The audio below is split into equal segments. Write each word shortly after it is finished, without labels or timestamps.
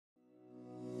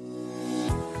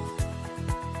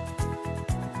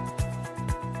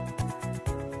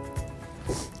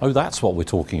Oh, that's what we're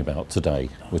talking about today.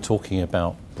 We're talking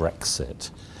about Brexit.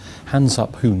 Hands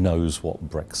up who knows what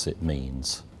Brexit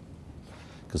means,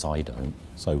 because I don't.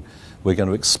 So we're going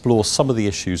to explore some of the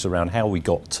issues around how we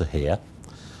got to here,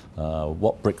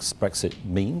 what Brexit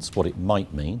means, what it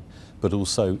might mean, but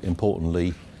also,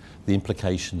 importantly, the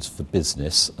implications for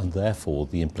business and therefore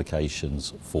the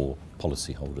implications for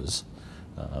policyholders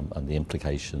and the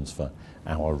implications for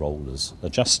our role as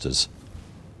adjusters.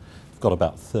 I've got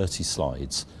about 30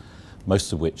 slides,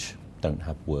 most of which don't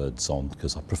have words on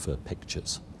because I prefer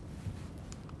pictures.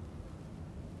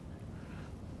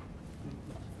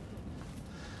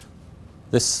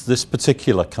 This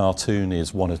particular cartoon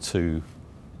is one or two,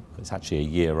 it's actually a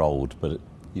year old, but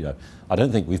I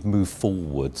don't think we've moved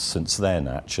forward since then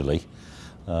actually.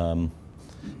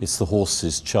 It's the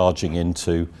horses charging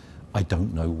into I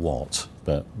don't know what,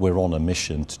 but we're on a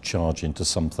mission to charge into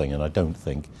something, and I don't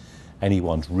think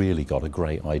anyone's really got a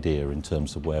great idea in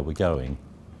terms of where we're going.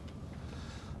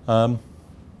 I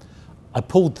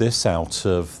pulled this out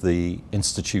of the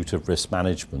Institute of Risk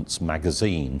Management's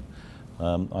magazine.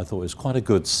 I thought it was quite a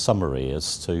good summary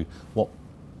as to what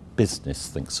business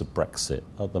thinks of Brexit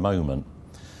at the moment.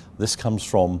 This comes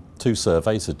from two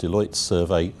surveys, a Deloitte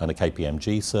survey and a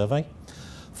KPMG survey.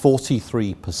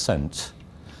 43%,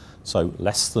 so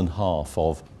less than half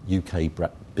of UK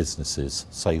businesses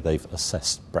say they've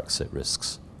assessed Brexit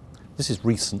risks. This is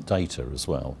recent data as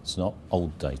well, it's not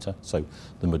old data. So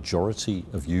the majority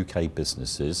of UK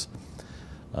businesses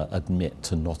admit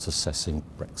to not assessing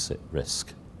Brexit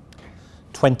risk.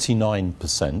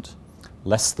 29%,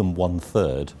 less than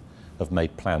 1/3, have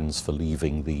made plans for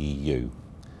leaving the EU.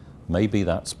 Maybe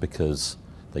that's because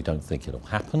they don't think it'll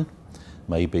happen.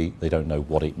 Maybe they don't know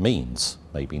what it means.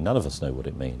 Maybe none of us know what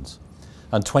it means.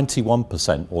 And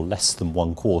 21%, or less than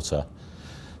 1/4,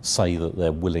 say that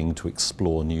they're willing to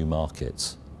explore new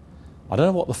markets. I don't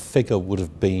know what the figure would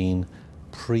have been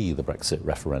pre the Brexit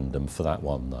referendum for that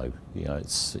one, though.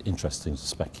 It's interesting to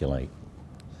speculate.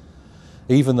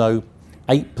 Even though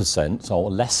 8%, or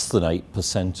less than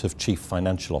 8%, of chief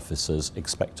financial officers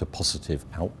expect a positive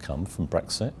outcome from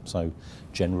Brexit, so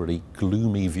generally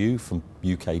gloomy view from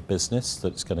UK business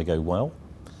that it's going to go well.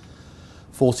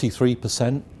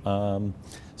 43%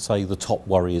 say the top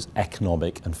worry is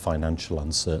economic and financial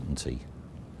uncertainty.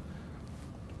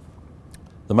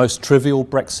 The most trivial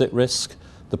Brexit risk,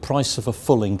 the price of a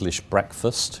full English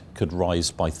breakfast could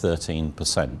rise by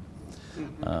 13%.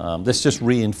 This just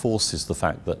reinforces the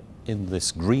fact that in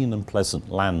this green and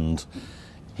pleasant land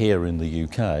here in the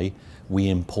UK, we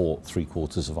import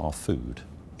 3/4 of our food.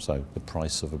 So the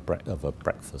price of a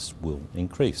breakfast will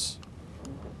increase.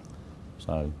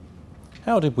 So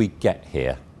how did we get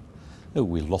here? Oh,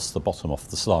 we lost the bottom off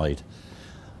the slide.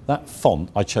 That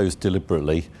font I chose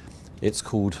deliberately. It's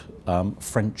called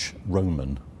French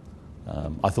Roman.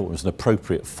 I thought it was an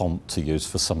appropriate font to use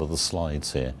for some of the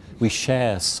slides here. We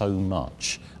share so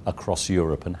much across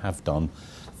Europe and have done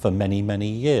for many, many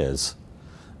years.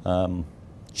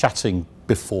 Chatting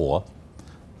before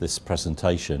this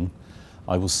presentation,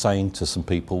 I was saying to some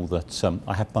people that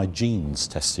I had my genes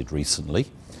tested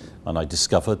recently, and I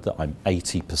discovered that I'm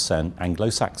 80%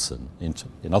 Anglo-Saxon,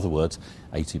 in other words,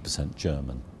 80%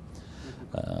 German.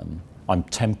 I'm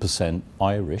 10%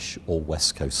 Irish or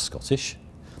West Coast Scottish,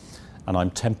 and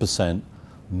I'm 10%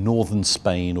 Northern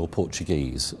Spain or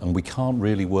Portuguese, and we can't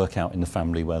really work out in the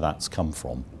family where that's come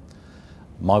from.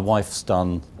 My wife's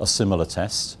done a similar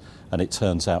test, and it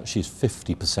turns out she's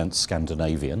 50%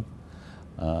 Scandinavian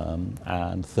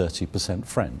and 30%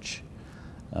 French.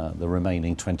 The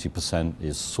remaining 20%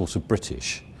 is sort of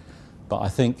British. But I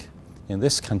think in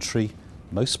this country,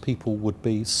 most people would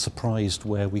be surprised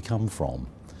where we come from.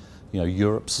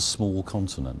 Europe's a small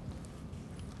continent.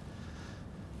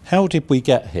 How did we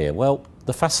get here? Well,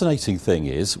 the fascinating thing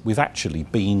is we've actually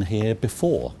been here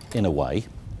before, in a way.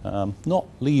 Not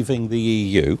leaving the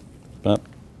EU, but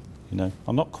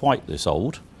I'm not quite this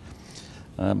old.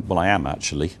 Well, I am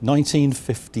actually.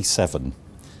 1957.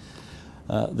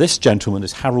 This gentleman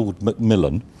is Harold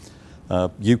Macmillan,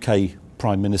 UK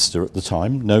Prime Minister at the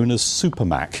time, known as Super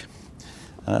Mac.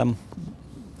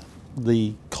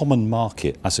 The Common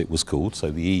Market, as it was called,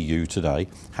 so the EU today,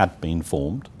 had been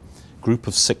formed. Group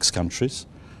of 6 countries,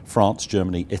 France,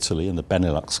 Germany, Italy and the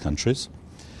Benelux countries.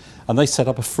 And they set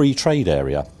up a free trade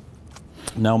area.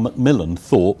 Now Macmillan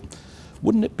thought,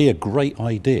 wouldn't it be a great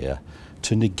idea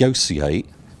to negotiate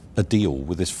a deal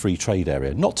with this free trade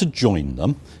area? Not to join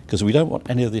them, because we don't want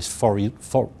any of this foreign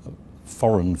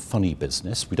funny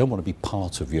business. We don't want to be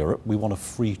part of Europe. We want a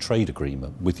free trade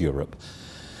agreement with Europe.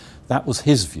 That was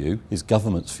his view, his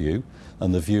government's view,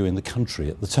 and the view in the country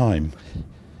at the time.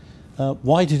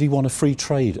 Why did he want a free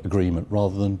trade agreement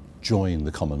rather than join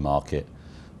the common market?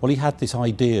 Well, he had this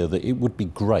idea that it would be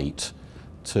great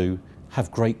to have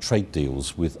great trade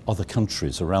deals with other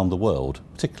countries around the world,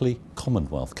 particularly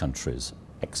Commonwealth countries,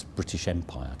 ex-British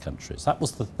Empire countries. That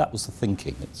was the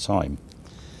thinking at the time.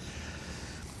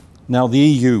 Now, the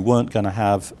EU weren't going to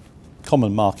have,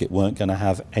 common market weren't going to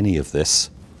have any of this.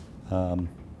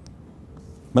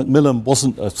 Macmillan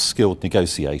wasn't a skilled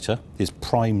negotiator. His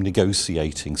prime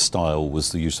negotiating style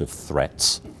was the use of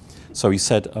threats. So he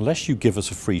said, unless you give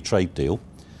us a free trade deal,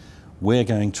 we're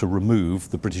going to remove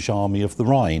the British Army of the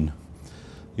Rhine.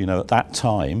 You know, at that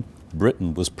time,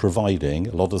 Britain was providing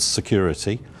a lot of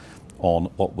security on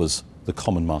what was the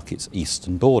common market's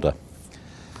eastern border.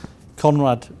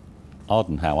 Konrad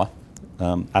Adenauer,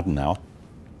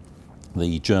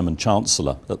 the German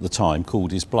Chancellor at the time,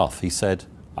 called his bluff. He said,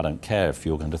 I don't care if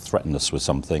you're going to threaten us with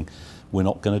something, we're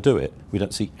not going to do it. We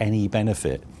don't see any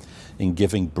benefit in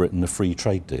giving Britain a free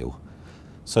trade deal.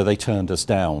 So they turned us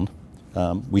down.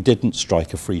 We didn't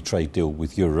strike a free trade deal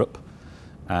with Europe,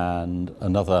 and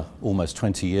another almost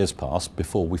 20 years passed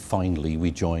before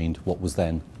we joined what was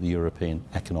then the European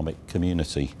Economic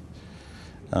Community.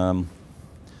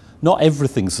 Not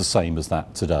everything's the same as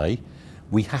that today.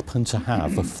 We happen to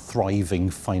have a thriving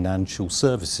financial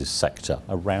services sector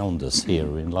around us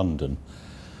here in London.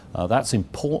 That's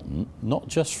important, not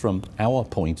just from our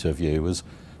point of view as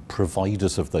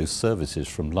providers of those services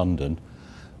from London,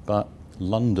 but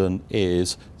London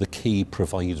is the key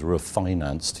provider of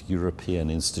finance to European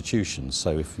institutions.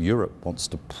 So if Europe wants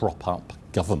to prop up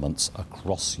governments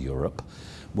across Europe,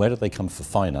 where do they come for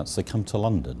finance? They come to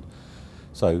London.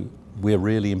 So we're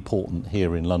really important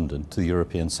here in London to the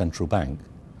European Central Bank.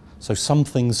 So some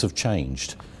things have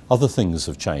changed. Other things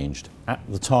have changed. At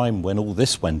the time when all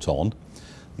this went on,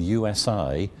 the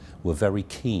USA were very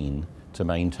keen to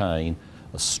maintain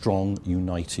a strong,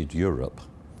 united Europe,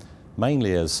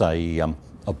 mainly as a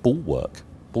bulwark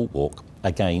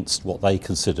against what they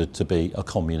considered to be a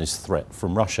communist threat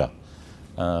from Russia.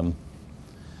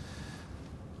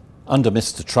 Under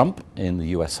Mr. Trump in the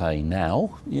USA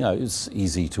now, you know, it's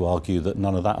easy to argue that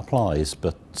none of that applies,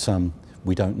 but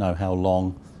we don't know how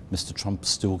long Mr. Trump's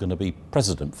still going to be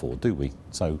president for, do we?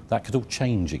 So that could all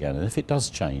change again, and if it does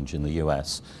change in the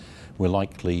US, we're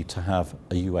likely to have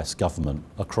a US government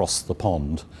across the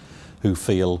pond who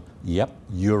feel, yep,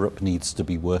 Europe needs to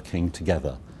be working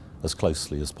together as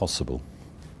closely as possible.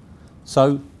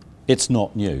 So it's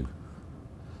not new.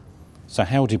 So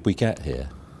how did we get here?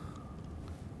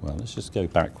 Well, let's just go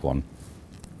back one.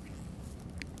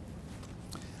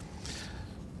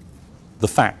 The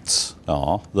facts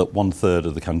are that 1/3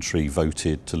 of the country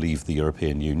voted to leave the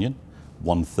European Union,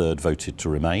 1/3 voted to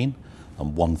remain,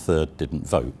 and 1/3 didn't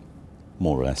vote,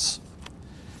 more or less.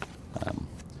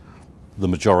 The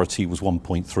majority was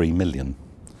 1.3 million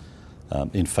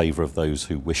in favour of those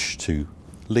who wish to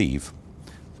leave.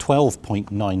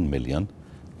 12.9 million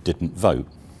didn't vote.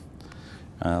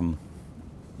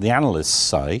 The analysts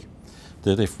say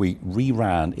that if we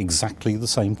reran exactly the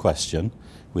same question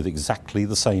with exactly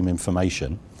the same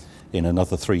information in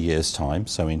another 3 years' time,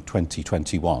 so in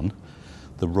 2021,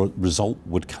 the result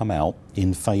would come out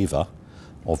in favour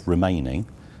of remaining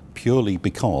purely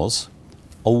because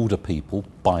older people,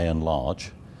 by and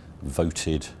large,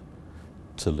 voted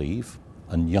to leave,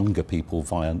 and younger people,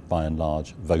 by and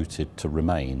large, voted to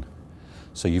remain.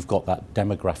 So you've got that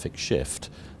demographic shift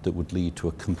that would lead to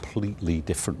a completely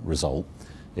different result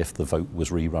if the vote was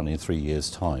rerun in 3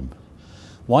 years' time.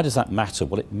 Why does that matter?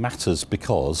 Well, it matters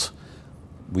because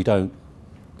we don't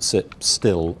sit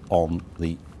still on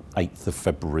the 8th of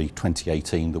February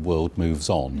 2018, the world moves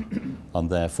on, and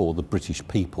therefore the British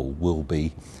people will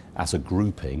be, as a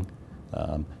grouping,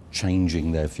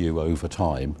 changing their view over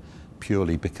time,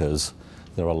 purely because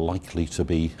there are likely to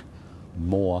be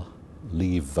more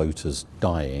Leave voters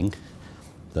dying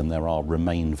than there are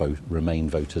Remain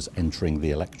voters entering the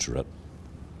electorate.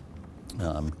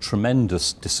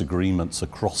 Tremendous disagreements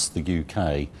across the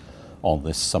UK on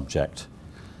this subject.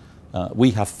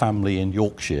 We have family in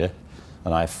Yorkshire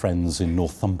and I have friends in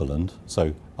Northumberland,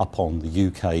 so up on the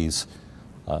UK's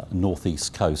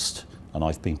northeast coast, and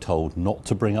I've been told not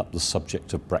to bring up the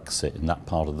subject of Brexit in that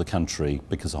part of the country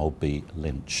because I'll be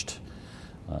lynched.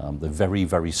 They're very,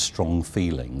 very strong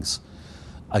feelings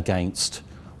against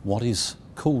what is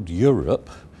called Europe,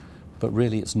 but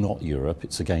really it's not Europe,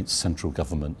 it's against central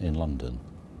government in London.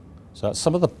 So that's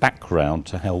some of the background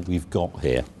to how we've got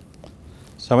here.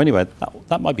 So anyway,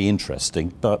 that might be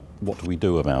interesting, but what do we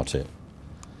do about it?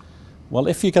 Well,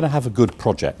 if you're going to have a good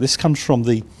project, this comes from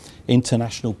the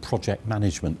International Project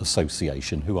Management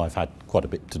Association, who I've had quite a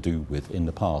bit to do with in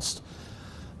the past.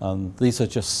 These are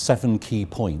just 7 key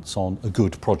points on a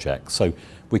good project. So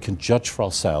we can judge for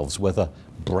ourselves whether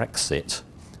Brexit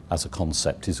as a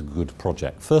concept is a good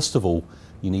project. First of all,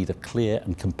 you need a clear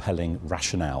and compelling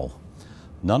rationale.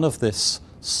 None of this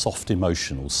soft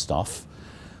emotional stuff.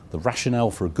 The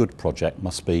rationale for a good project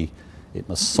must be, it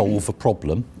must solve a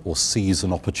problem or seize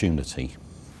an opportunity.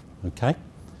 Okay?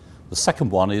 The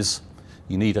second one is,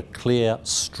 you need a clear,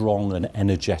 strong and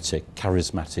energetic,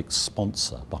 charismatic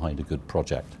sponsor behind a good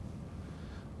project.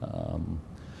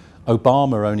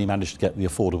 Obama only managed to get the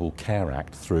Affordable Care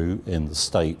Act through in the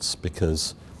States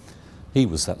because he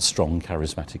was that strong,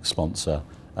 charismatic sponsor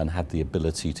and had the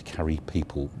ability to carry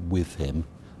people with him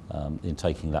in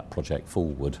taking that project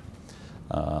forward.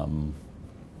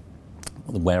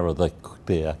 Where are the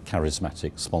clear,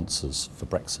 charismatic sponsors for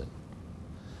Brexit?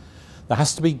 There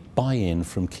has to be buy-in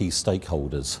from key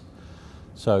stakeholders.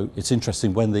 So it's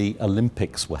interesting, when the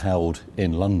Olympics were held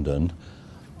in London,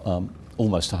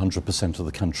 almost 100% of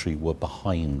the country were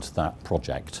behind that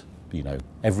project. You know,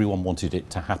 everyone wanted it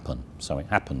to happen, so it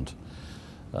happened.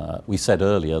 We said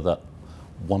earlier that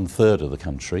 1/3 of the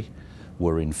country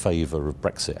were in favour of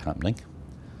Brexit happening,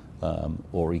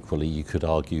 or equally you could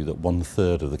argue that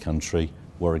 1/3 of the country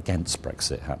were against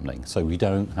Brexit happening. So we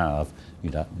don't have, you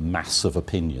know, mass of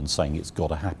opinion saying it's got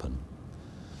to happen.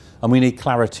 And we need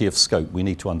clarity of scope. We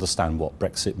need to understand what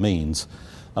Brexit means.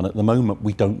 And at the moment,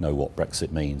 we don't know what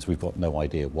Brexit means. We've got no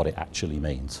idea what it actually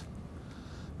means.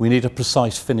 We need a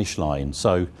precise finish line.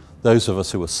 So those of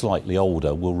us who are slightly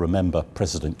older will remember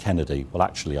President Kennedy. Well,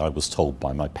 actually, I was told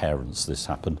by my parents this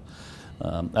happened.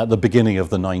 At the beginning of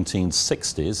the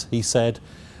 1960s, he said,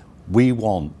 we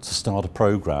want to start a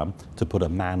program to put a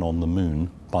man on the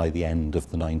moon by the end of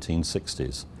the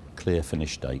 1960s. Clear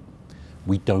finish date.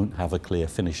 We don't have a clear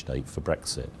finish date for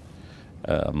Brexit.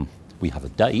 We have a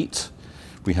date.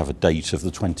 We have a date of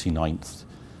the 29th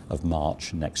of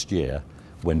March next year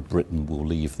when Britain will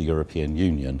leave the European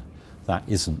Union. That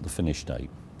isn't the finish date.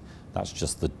 That's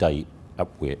just the date at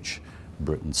which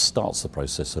Britain starts the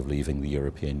process of leaving the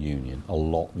European Union. A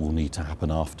lot will need to happen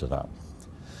after that.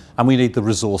 And we need the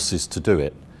resources to do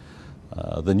it.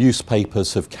 The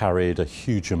newspapers have carried a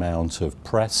huge amount of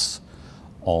press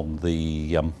on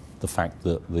the fact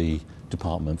that the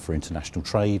Department for International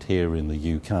Trade here in the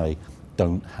UK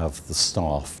don't have the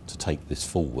staff to take this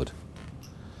forward.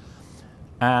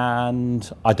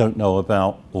 And I don't know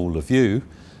about all of you,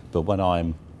 but when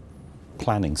I'm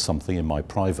planning something in my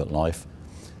private life,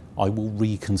 I will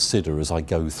reconsider as I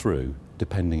go through,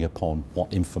 depending upon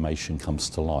what information comes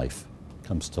to light.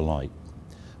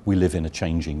 We live in a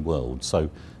changing world, so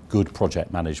good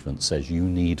project management says you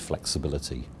need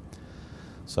flexibility.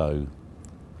 So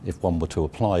if one were to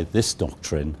apply this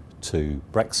doctrine to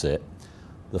Brexit,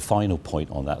 the final point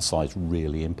on that side is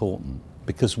really important,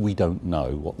 because we don't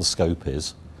know what the scope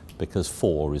is, because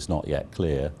 4 is not yet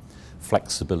clear.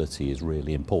 Flexibility is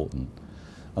really important.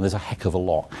 And there's a heck of a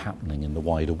lot happening in the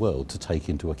wider world to take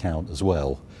into account as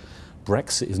well.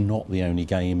 Brexit is not the only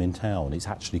game in town, it's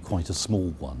actually quite a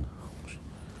small one.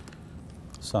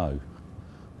 So,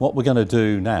 what we're going to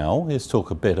do now is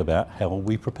talk a bit about how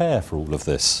we prepare for all of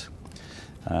this.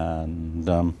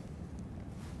 And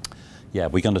yeah,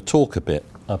 we're going to talk a bit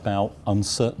about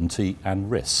uncertainty and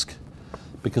risk,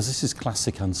 because this is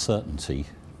classic uncertainty.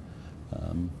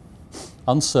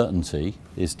 Uncertainty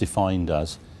is defined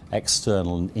as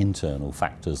external and internal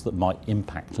factors that might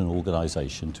impact an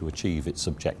organisation to achieve its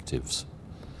objectives.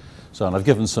 So, and I've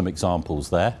given some examples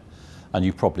there, and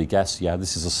you probably guessed, yeah,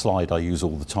 this is a slide I use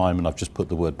all the time, and I've just put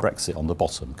the word Brexit on the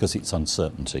bottom because it's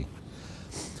uncertainty.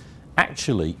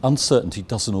 Actually, uncertainty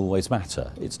doesn't always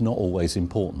matter. It's not always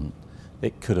important.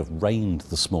 It could have rained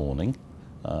this morning,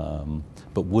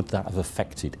 but would that have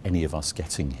affected any of us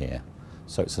getting here?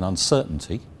 So it's an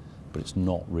uncertainty, but it's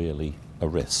not really a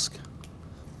risk.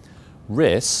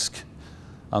 Risk,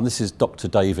 and this is Dr.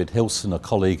 David Hilson, a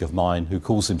colleague of mine who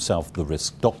calls himself the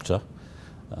risk doctor.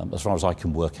 As far as I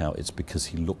can work out, it's because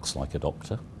he looks like a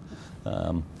doctor.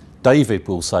 David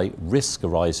will say risk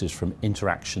arises from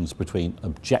interactions between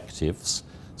objectives,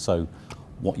 so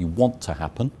what you want to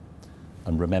happen,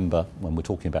 and remember when we're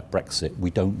talking about Brexit, we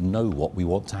don't know what we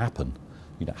want to happen.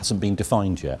 You know, it hasn't been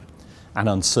defined yet. And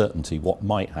uncertainty, what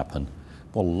might happen?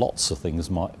 Well, lots of things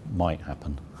might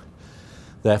happen.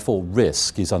 Therefore,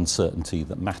 risk is uncertainty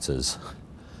that matters.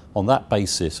 On that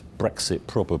basis, Brexit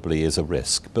probably is a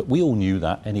risk, but we all knew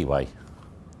that anyway.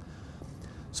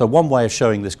 So one way of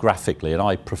showing this graphically, and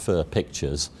I prefer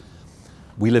pictures,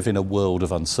 we live in a world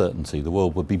of uncertainty. The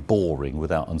world would be boring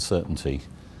without uncertainty.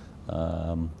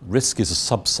 Risk is a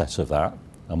subset of that,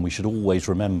 and we should always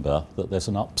remember that there's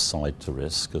an upside to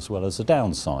risk as well as a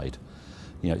downside.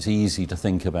 It's easy to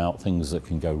think about things that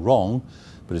can go wrong,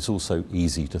 but it's also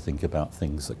easy to think about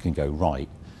things that can go right.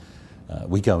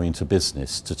 We go into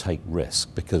business to take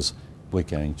risk because we're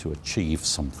going to achieve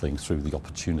something through the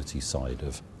opportunity side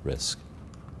of risk.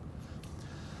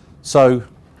 So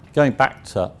going back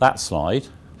to that slide,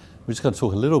 we're just going to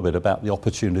talk a little bit about the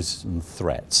opportunities and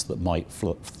threats that might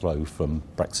flow from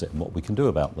Brexit and what we can do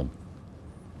about them.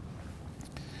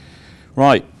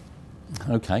 Right,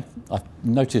 okay, I've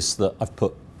noticed that I've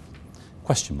put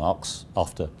question marks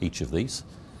after each of these,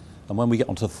 and when we get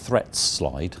onto the threats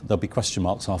slide, there'll be question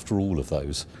marks after all of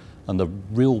those. And the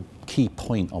real key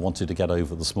point I wanted to get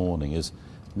over this morning is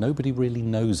nobody really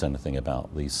knows anything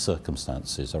about these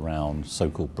circumstances around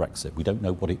so-called Brexit. We don't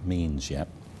know what it means yet.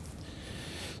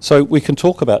 So we can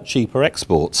talk about cheaper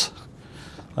exports.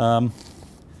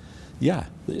 Yeah,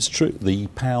 it's true. The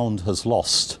pound has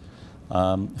lost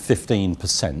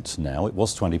 15% now. It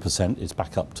was 20%. It's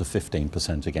back up to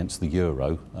 15% against the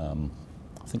euro.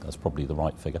 I think that's probably the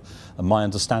right figure. And my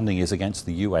understanding is against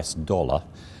the US dollar,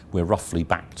 we're roughly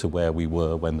back to where we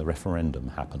were when the referendum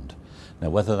happened. Now,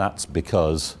 whether that's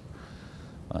because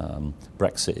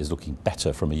Brexit is looking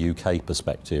better from a UK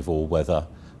perspective or whether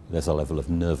there's a level of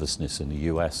nervousness in the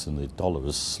US and the dollar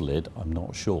has slid, I'm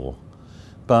not sure.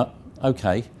 But,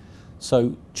 okay,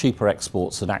 so cheaper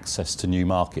exports and access to new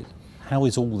markets. How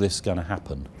is all this going to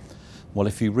happen? Well,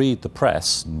 if you read the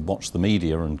press and watch the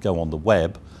media and go on the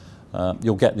web,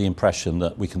 you'll get the impression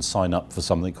that we can sign up for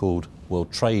something called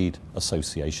World Trade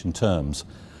Association terms.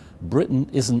 Britain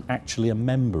isn't actually a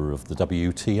member of the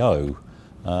WTO.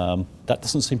 That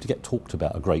doesn't seem to get talked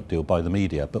about a great deal by the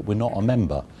media, but we're not a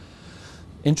member.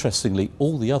 Interestingly,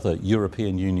 all the other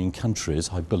European Union countries,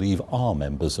 I believe, are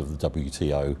members of the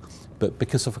WTO, but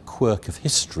because of a quirk of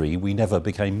history, we never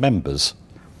became members.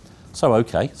 So,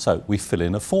 okay, so we fill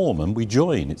in a form and we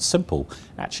join. It's simple.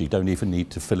 Actually, you don't even need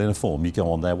to fill in a form. You go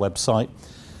on their website,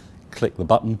 click the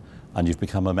button, and you've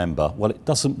become a member. Well, it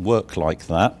doesn't work like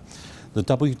that. The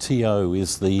WTO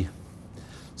is the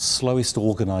slowest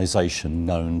organisation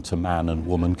known to man and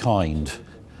womankind.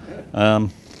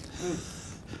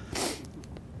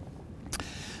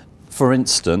 For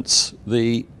instance,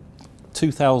 the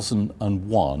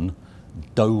 2001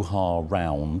 Doha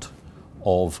round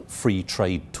of free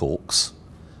trade talks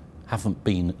hasn't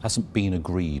been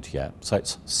agreed yet. So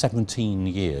it's 17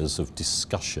 years of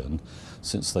discussion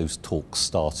since those talks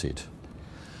started.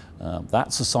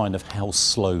 That's a sign of how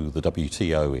slow the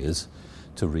WTO is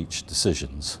to reach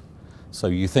decisions. So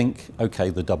you think, okay,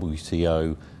 the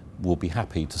WTO will be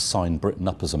happy to sign Britain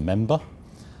up as a member,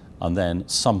 and then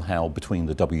somehow between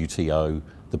the WTO,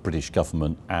 the British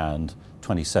government and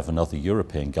 27 other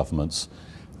European governments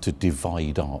to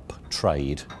divide up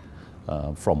trade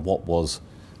from what was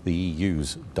the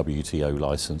EU's WTO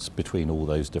licence between all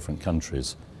those different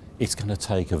countries. It's going to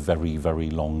take a very, very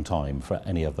long time for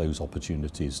any of those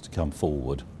opportunities to come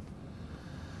forward.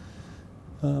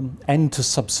 End to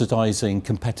subsidising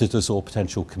competitors or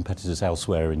potential competitors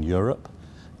elsewhere in Europe.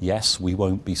 Yes, we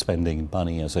won't be spending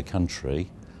money as a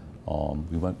country.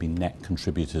 We won't be net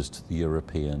contributors to the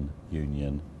European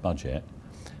Union budget.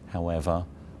 However,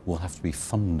 we'll have to be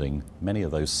funding many of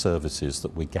those services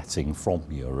that we're getting from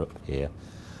Europe here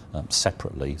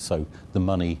separately, so the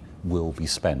money will be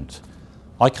spent.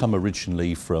 I come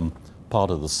originally from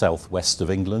part of the southwest of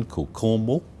England called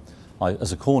Cornwall.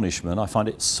 As a Cornishman, I find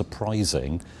it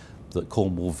surprising that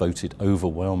Cornwall voted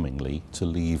overwhelmingly to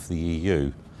leave the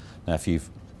EU. Now, if you've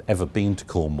ever been to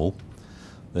Cornwall,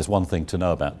 there's one thing to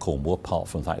know about Cornwall, apart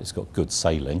from the fact it's got good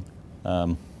sailing.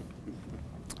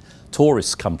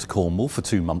 Tourists come to Cornwall for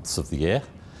 2 months of the year,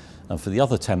 and for the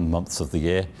other 10 months of the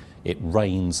year, it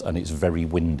rains and it's very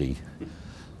windy.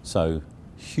 So,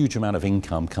 huge amount of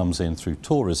income comes in through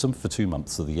tourism for 2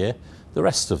 months of the year. The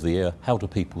rest of the year, how do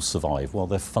people survive? Well,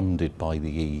 they're funded by the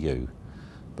EU.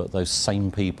 But those same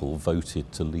people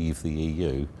voted to leave the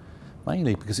EU,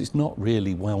 mainly because it's not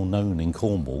really well known in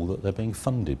Cornwall that they're being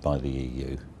funded by the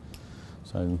EU.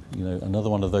 So, another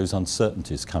one of those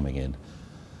uncertainties coming in.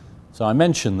 So I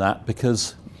mention that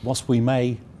because whilst we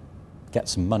may get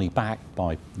some money back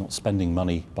by not spending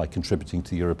money by contributing to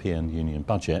the European Union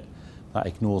budget, that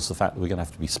ignores the fact that we're going to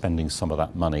have to be spending some of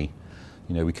that money.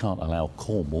 We can't allow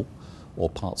Cornwall or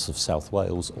parts of South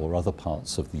Wales or other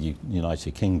parts of the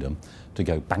United Kingdom to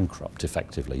go bankrupt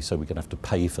effectively, so we're going to have to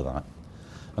pay for that.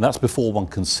 And that's before one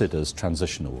considers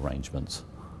transitional arrangements.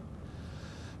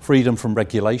 Freedom from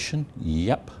regulation,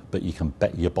 yep, but you can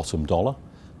bet your bottom dollar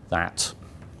that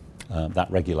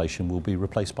that regulation will be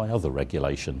replaced by other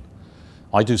regulation.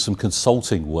 I do some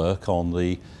consulting work on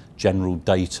the general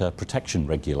data protection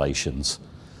regulations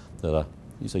that are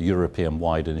It's a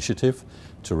European-wide initiative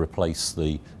to replace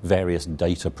the various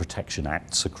data protection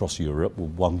acts across Europe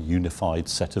with one unified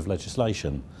set of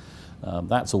legislation.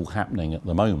 That's all happening at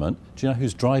the moment. Do you know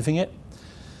who's driving it?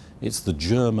 It's the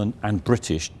German and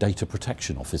British data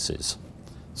protection offices.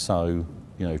 So,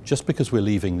 you know, just because we're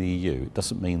leaving the EU, it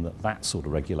doesn't mean that that sort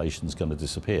of regulation is going to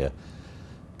disappear.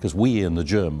 Because we,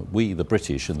 the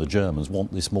British and the Germans,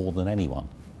 want this more than anyone.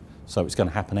 So it's going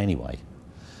to happen anyway.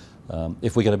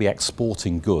 If we're going to be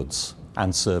exporting goods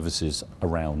and services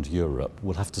around Europe,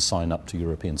 we'll have to sign up to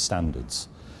European standards.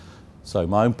 So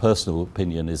my own personal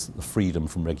opinion is that the freedom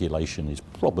from regulation is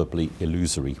probably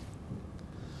illusory.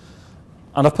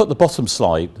 And I've put the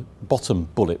bottom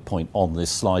bullet point on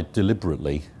this slide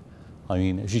deliberately. I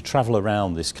mean, as you travel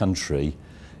around this country,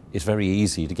 it's very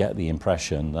easy to get the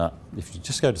impression that if you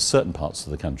just go to certain parts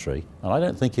of the country, and I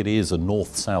don't think it is a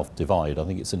north-south divide, I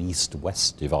think it's an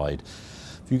east-west divide.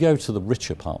 If you go to the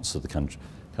richer parts of the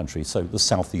country, so the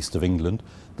southeast of England,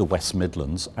 the West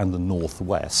Midlands and the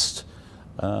northwest,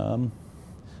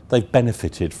 they've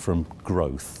benefited from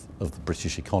growth of the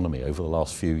British economy over the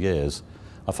last few years.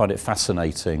 I find it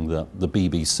fascinating that the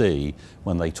BBC,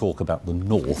 when they talk about the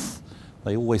north,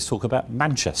 they always talk about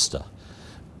Manchester.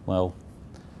 Well,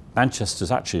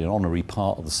 Manchester's actually an honorary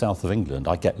part of the south of England.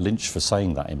 I get lynched for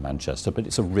saying that in Manchester, but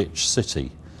it's a rich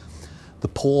city. The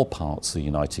poor parts of the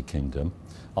United Kingdom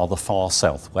are the far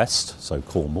southwest, so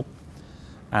Cornwall,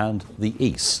 and the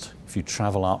east. If you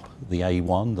travel up the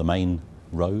A1, the main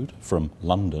road from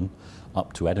London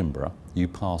up to Edinburgh, you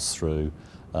pass through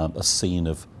a scene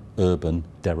of urban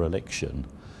dereliction,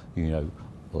 you know,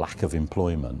 lack of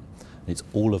employment. It's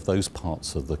all of those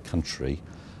parts of the country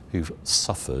who've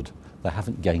suffered. They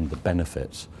haven't gained the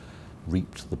benefits,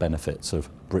 reaped the benefits of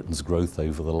Britain's growth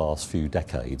over the last few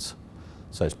decades.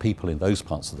 So it's people in those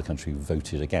parts of the country who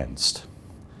voted against.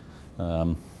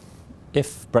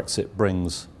 If Brexit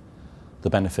brings the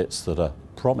benefits that are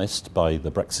promised by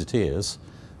the Brexiteers,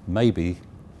 maybe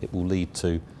it will lead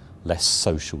to less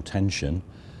social tension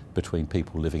between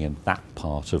people living in that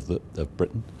part of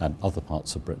Britain and other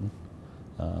parts of Britain.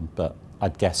 But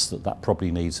I'd guess that that probably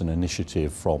needs an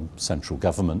initiative from central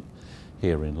government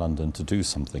here in London to do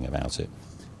something about it.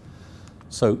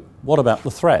 So what about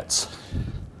the threats?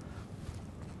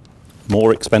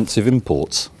 More expensive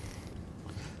imports.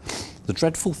 The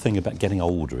dreadful thing about getting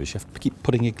older is you have to keep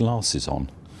putting your glasses on,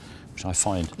 which I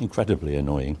find incredibly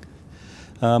annoying.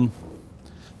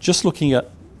 Just looking at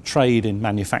trade in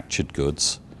manufactured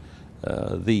goods,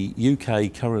 the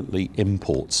UK currently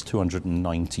imports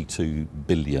 292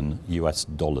 billion US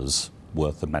dollars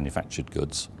worth of manufactured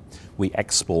goods. We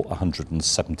export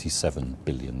 177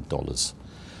 billion dollars.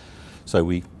 So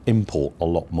we import a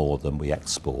lot more than we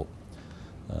export.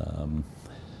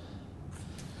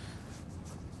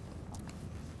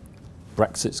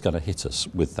 Brexit's going to hit us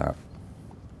with that.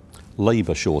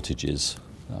 Labour shortages.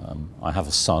 I have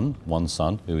one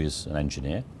son, who is an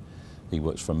engineer. He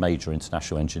works for a major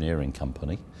international engineering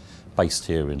company based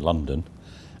here in London.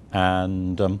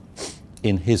 And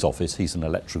in his office, he's an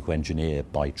electrical engineer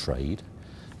by trade.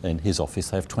 In his office,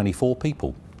 they have 24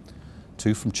 people.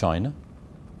 2 from China,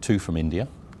 2 from India,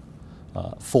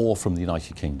 4 from the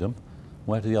United Kingdom.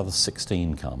 Where do the other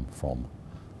 16 come from?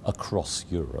 Across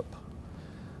Europe.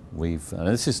 And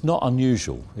this is not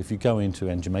unusual. If you go into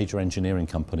major engineering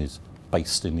companies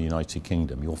based in the United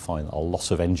Kingdom, you'll find that a lot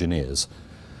of engineers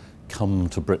come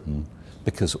to Britain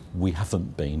because we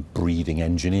haven't been breeding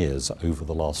engineers over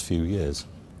the last few years.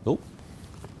 Oh.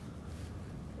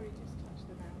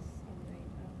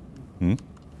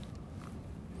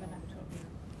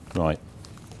 Right.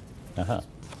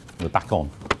 We're back on.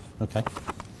 Okay.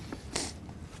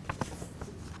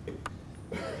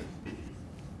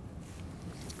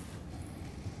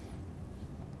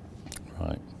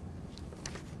 Right.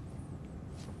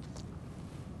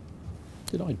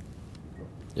 Did I?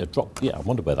 Yeah, drop. Yeah, I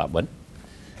wonder where that went.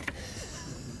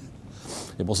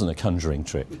 It wasn't a conjuring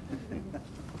trick.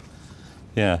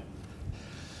 Yeah.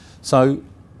 So,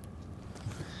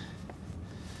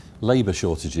 labour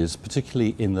shortages,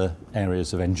 particularly in the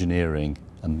areas of engineering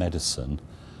and medicine,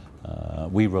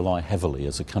 we rely heavily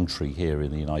as a country here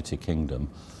in the United Kingdom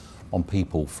on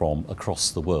people from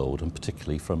across the world and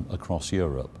particularly from across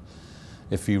Europe.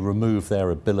 If you remove their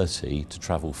ability to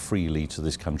travel freely to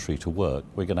this country to work,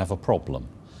 we're going to have a problem.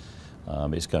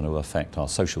 It's going to affect our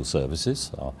social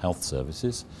services, our health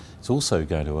services. It's also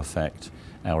going to affect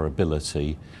our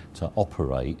ability to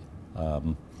operate,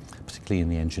 particularly in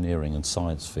the engineering and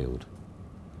science field.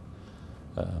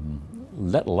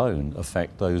 Let alone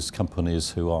affect those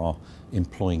companies who are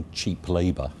employing cheap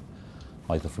labour,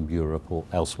 either from Europe or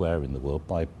elsewhere in the world,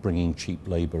 by bringing cheap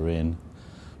labour in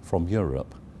from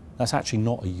Europe. That's actually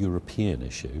not a European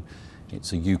issue.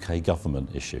 It's a UK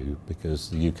government issue because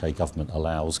the UK government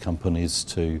allows companies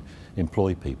to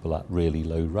employ people at really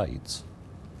low rates.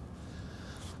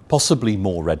 Possibly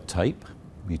more red tape.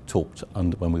 We talked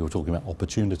when we were talking about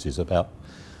opportunities about,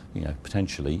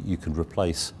 potentially you can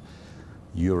replace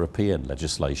European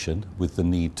legislation with the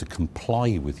need to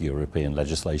comply with European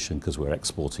legislation because we're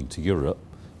exporting to Europe,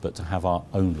 but to have our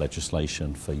own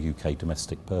legislation for UK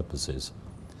domestic purposes.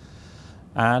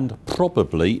 And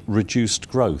probably reduced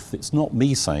growth. It's not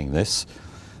me saying this.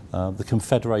 The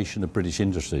Confederation of British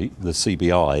Industry, the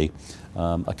CBI,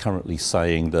 are currently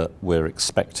saying that we're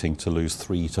expecting to lose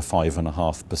 3 to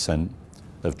 5.5%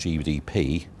 of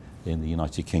GDP in the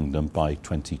United Kingdom by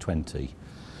 2020.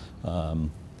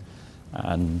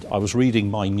 And I was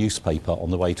reading my newspaper on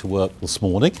the way to work this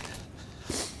morning,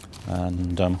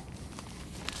 and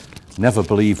never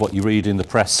believe what you read in the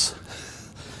press,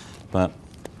 but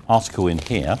article in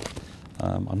here,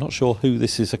 I'm not sure who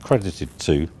this is accredited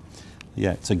to.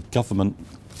 Yeah, it's a government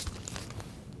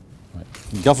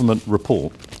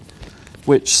report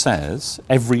which says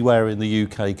everywhere in the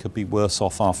UK could be worse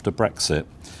off after Brexit.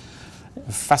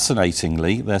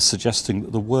 Fascinatingly, they're suggesting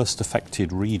that the worst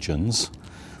affected regions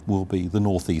will be the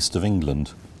northeast of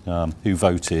England, who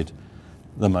voted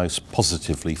the most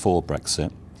positively for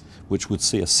Brexit, which would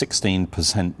see a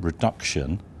 16%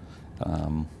 reduction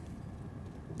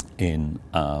in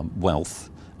wealth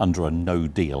under a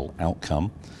no-deal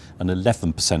outcome, an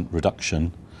 11%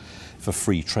 reduction if a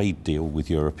free trade deal with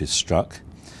Europe is struck,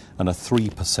 and a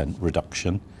 3%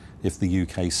 reduction if the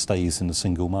UK stays in the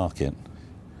single market.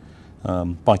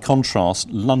 By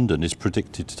contrast, London is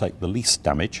predicted to take the least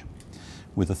damage,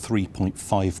 with a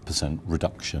 3.5%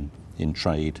 reduction in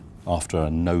trade after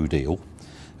a no-deal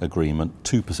agreement,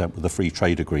 2% with a free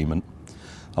trade agreement,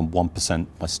 and 1%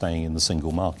 by staying in the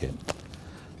single market.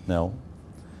 Now,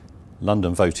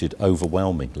 London voted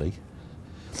overwhelmingly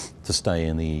to stay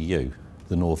in the EU.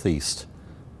 The North East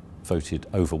voted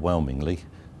overwhelmingly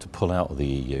to pull out of the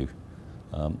EU.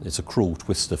 It's a cruel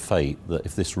twist of fate that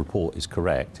if this report is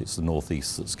correct, it's the North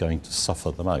East that's going to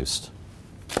suffer the most.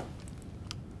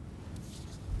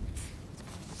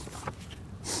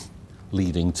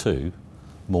 Leading to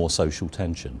more social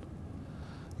tension.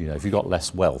 If you've got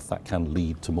less wealth, that can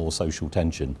lead to more social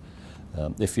tension.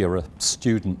 If you're a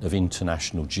student of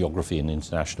international geography and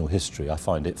international history, I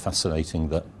find it fascinating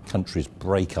that countries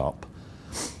break up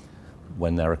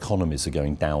when their economies are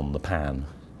going down the pan.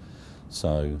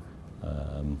 So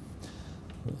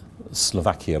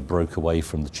Slovakia broke away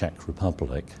from the Czech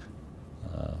Republic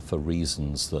for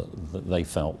reasons that they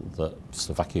felt that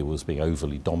Slovakia was being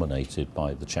overly dominated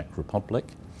by the Czech Republic,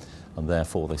 and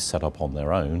therefore they set up on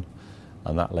their own,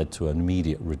 and that led to an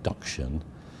immediate reduction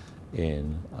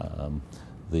in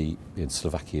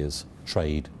Slovakia's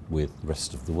trade with the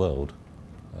rest of the world.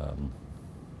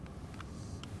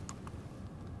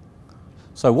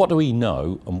 So what do we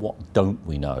know and what don't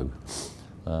we know?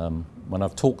 When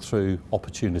I've talked through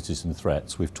opportunities and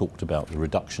threats, we've talked about the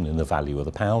reduction in the value of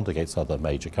the pound against other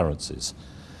major currencies.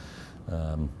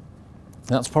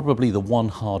 That's probably the one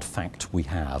hard fact we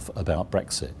have about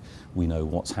Brexit. We know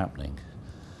what's happening.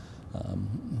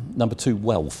 Number two,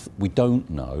 wealth. We don't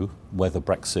know whether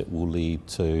Brexit will lead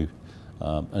to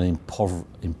an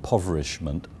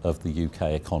impoverishment of the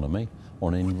UK economy or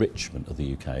an enrichment of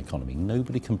the UK economy.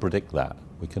 Nobody can predict that.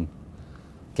 We can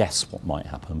guess what might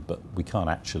happen, but we can't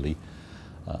actually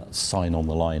sign on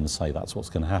the line and say that's what's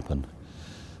going to happen.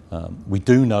 We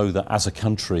do know that as a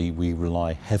country we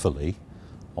rely heavily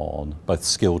on both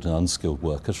skilled and unskilled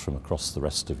workers from across the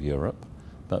rest of Europe,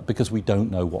 but because we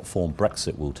don't know what form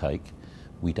Brexit will take,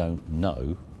 we don't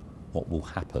know what will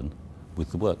happen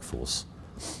with the workforce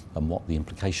and what the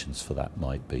implications for that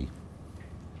might be.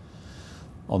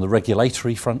 On the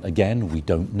regulatory front, again, we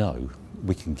don't know.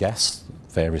 We can guess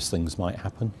various things might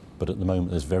happen, but at the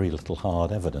moment there's very little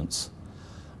hard evidence.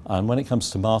 And when it comes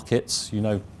to markets,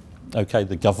 okay,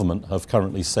 the government have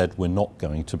currently said we're not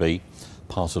going to be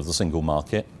part of the single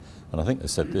market, and I think they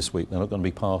said this week they're not going to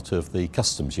be part of the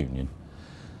customs union,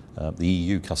 the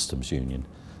EU customs union.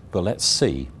 But let's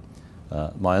see.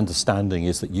 My understanding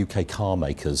is that UK car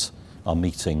makers are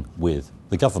meeting with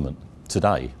the government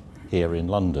today here in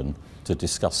London to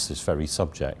discuss this very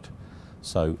subject.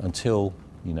 So until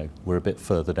we're a bit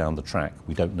further down the track,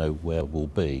 we don't know where we'll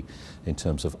be in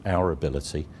terms of our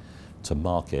ability to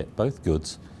market both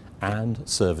goods and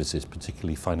services,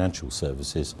 particularly financial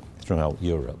services, throughout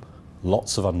Europe.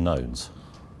 Lots of unknowns.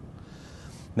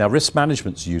 Now, risk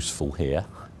management's useful here.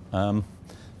 If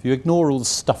you ignore all the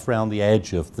stuff around the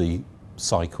edge of the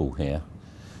cycle here,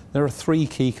 there are three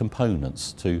key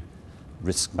components to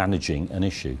risk managing an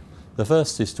issue. The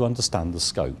first is to understand the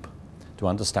scope, to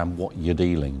understand what you're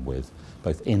dealing with,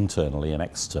 both internally and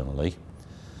externally,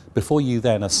 before you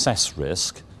then assess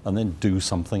risk and then do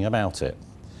something about it.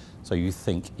 So you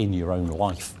think in your own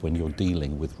life when you're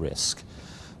dealing with risk.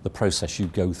 The process you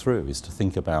go through is to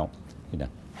think about,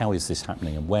 how is this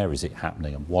happening and where is it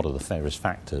happening and what are the various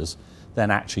factors, then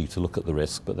actually to look at the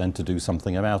risk, but then to do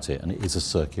something about it. And it is a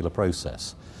circular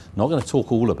process. I'm not going to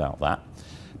talk all about that,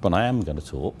 but I am going to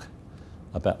talk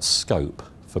about scope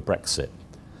for Brexit.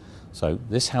 So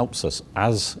this helps us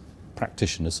as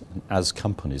practitioners and as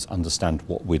companies understand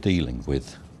what we're dealing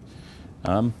with.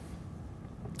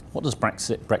 What does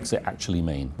Brexit actually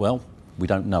mean? Well, we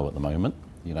don't know at the moment.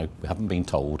 We haven't been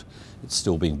told. It's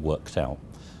still being worked out.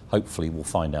 Hopefully we'll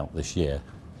find out this year.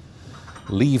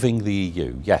 Leaving the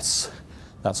EU, yes,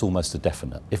 that's almost a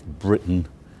definite. If Britain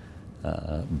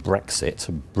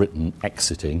Britain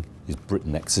exiting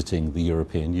the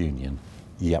European Union.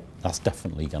 Yep, that's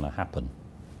definitely going to happen,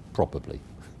 probably.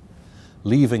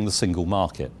 Leaving the single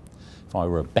market. If I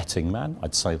were a betting man,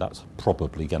 I'd say that's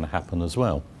probably going to happen as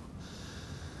well.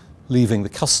 Leaving the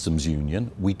customs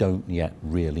union, we don't yet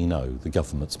really know. The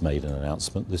government's made an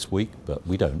announcement this week, but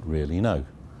we don't really know.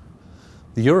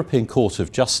 The European Court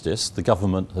of Justice, the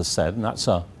government has said, and that's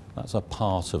a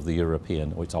part of the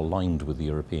European, or it's aligned with the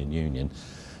European Union.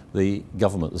 The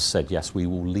government has said, yes, we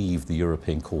will leave the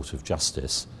European Court of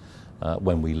Justice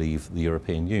when we leave the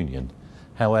European Union.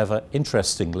 However,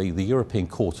 interestingly, the European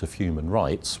Court of Human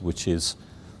Rights, which is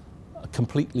a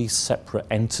completely separate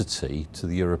entity to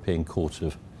the European Court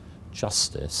of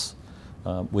Justice,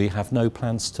 we have no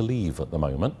plans to leave at the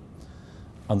moment.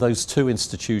 And those two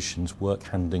institutions work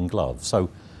hand in glove. So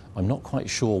I'm not quite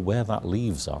sure where that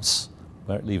leaves us,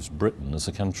 where it leaves Britain as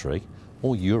a country,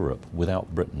 or Europe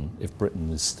without Britain, if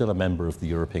Britain is still a member of the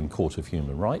European Court of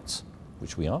Human Rights,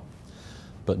 which we are,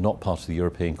 but not part of the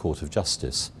European Court of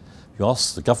Justice. If you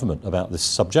ask the government about this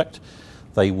subject,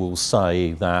 they will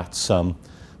say that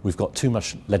we've got too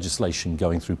much legislation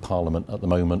going through Parliament at the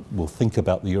moment. We'll think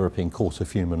about the European Court of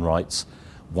Human Rights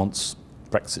once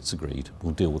Brexit's agreed.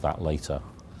 We'll deal with that later.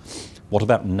 What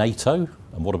about NATO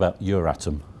and what about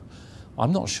Euratom?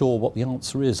 I'm not sure what the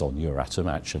answer is on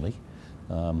Euratom actually,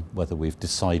 whether we've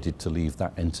decided to leave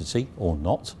that entity or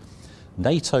not.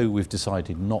 NATO we've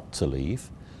decided not to leave,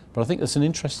 but I think there's an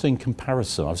interesting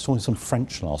comparison. I was talking to some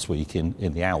French last week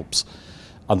in the Alps,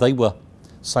 and they were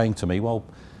saying to me, well,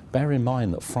 bear in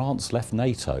mind that France left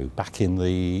NATO back in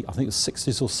the, I think it was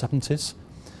 60s or 70s,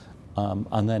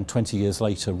 and then 20 years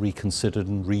later reconsidered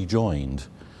and rejoined.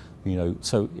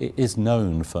 So it is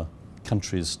known for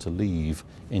countries to leave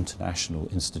international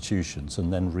institutions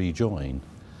and then rejoin.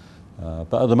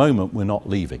 But at the moment, we're not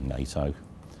leaving NATO.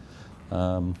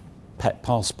 Pet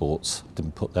passports,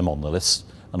 didn't put them on the list.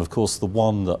 And of course, the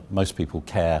one that most people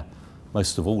care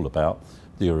most of all about,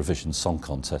 the Eurovision Song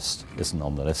Contest, isn't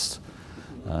on the list.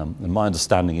 And my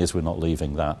understanding is we're not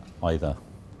leaving that either.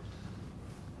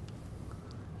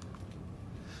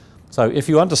 So if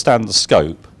you understand the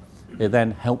scope, it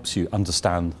then helps you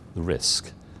understand the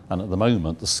risk. And at the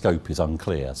moment, the scope is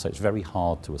unclear, so it's very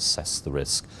hard to assess the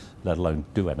risk, let alone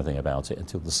do anything about it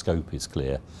until the scope is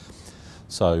clear.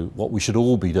 So what we should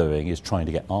all be doing is trying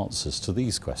to get answers to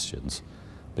these questions,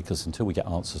 because until we get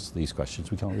answers to these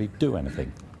questions, we can't really do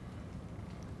anything.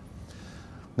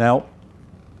 Now,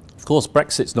 of course,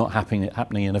 Brexit's not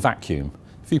happening in a vacuum.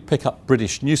 If you pick up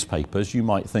British newspapers, you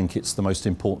might think it's the most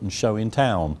important show in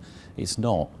town. It's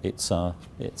not. It's a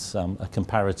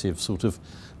comparative sort of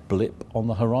blip on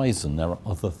the horizon. There are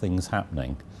other things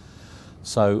happening.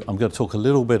 So I'm going to talk a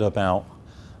little bit about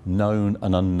known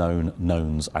and unknown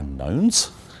knowns and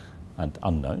knowns and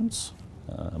unknowns.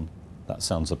 That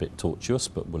sounds a bit tortuous,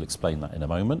 but we'll explain that in a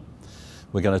moment.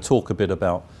 We're going to talk a bit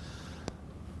about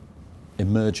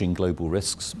emerging global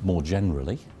risks more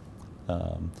generally,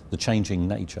 the changing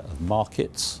nature of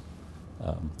markets,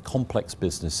 complex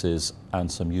businesses,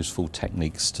 and some useful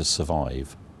techniques to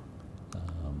survive.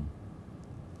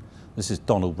 This is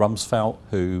Donald Rumsfeld,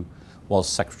 who was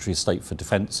Secretary of State for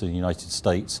Defence in the United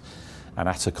States, and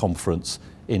at a conference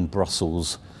in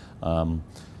Brussels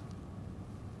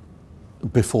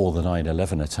before the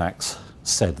 9/11 attacks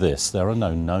said this: there are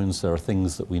known knowns, there are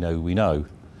things that we know.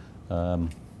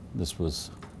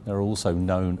 There are also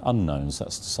known unknowns.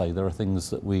 That's to say, there are things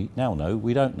that we now know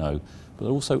we don't know, but there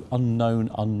are also unknown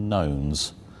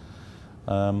unknowns.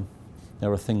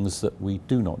 There are things that we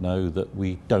do not know that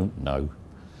we don't know.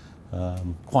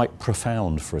 Quite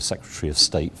profound for a Secretary of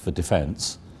State for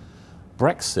Defence.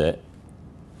 Brexit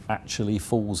actually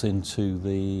falls into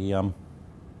the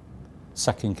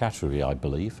second category, I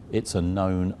believe. It's a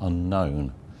known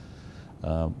unknown.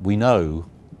 We know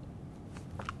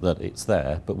that it's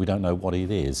there, but we don't know what it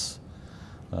is.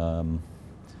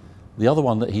 The other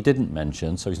one that he didn't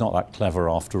mention, so he's not that clever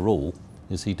after all,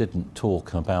 is he didn't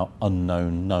talk about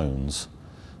unknown knowns.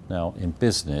 Now, in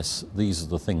business, these are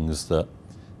the things that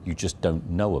you just don't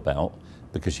know about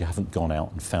because you haven't gone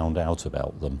out and found out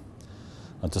about them.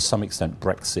 And to some extent,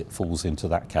 Brexit falls into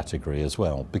that category as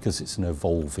well, because it's an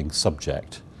evolving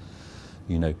subject.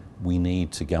 You know, we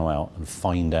need to go out and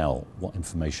find out what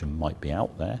information might be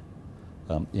out there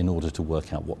in order to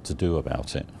work out what to do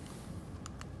about it.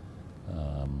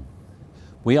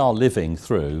 We are living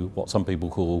through what some people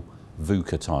call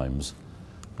VUCA times,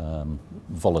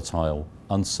 volatile,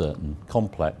 uncertain,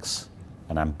 complex,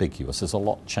 and ambiguous. There's a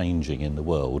lot changing in the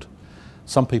world.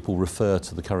 Some people refer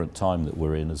to the current time that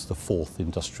we're in as the fourth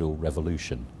industrial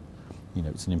revolution. You know,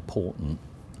 it's an important.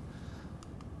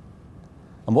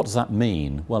 And what does that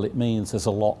mean? Well, it means there's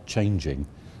a lot changing.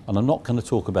 And I'm not going to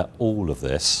talk about all of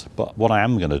this, but what I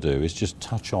am going to do is just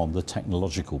touch on the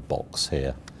technological box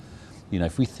here. You know,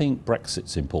 if we think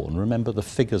Brexit's important, remember the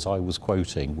figures I was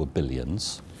quoting were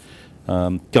billions.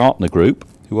 Gartner Group,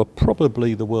 who are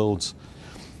probably the world's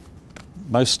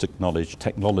most acknowledged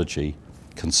technology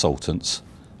consultants,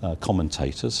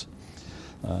 commentators,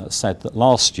 said that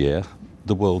last year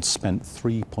the world spent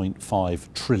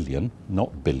 3.5 trillion,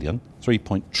 not billion,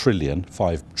 5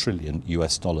 trillion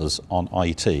US dollars on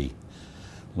IT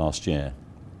last year.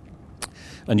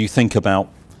 And you think about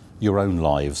your own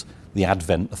lives, the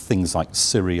advent of things like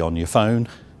Siri on your phone,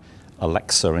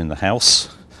 Alexa in the house,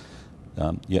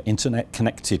 your internet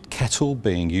connected kettle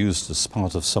being used as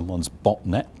part of someone's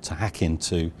botnet to hack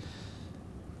into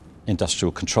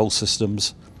industrial control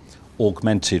systems,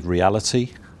 augmented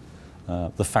reality,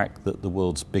 the fact that the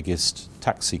world's biggest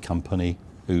taxi company,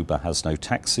 Uber, has no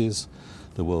taxis,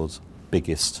 the world's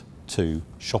biggest two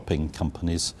shopping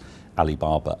companies,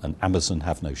 Alibaba and Amazon,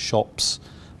 have no shops,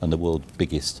 and the world's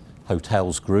biggest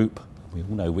hotels group, we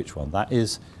all know which one that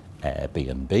is,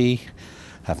 Airbnb,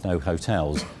 have no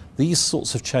hotels. These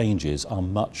sorts of changes are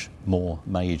much more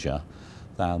major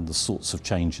than the sorts of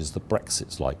changes that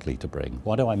Brexit's likely to bring.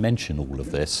 Why do I mention all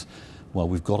of this? Well,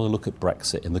 we've got to look at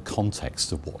Brexit in the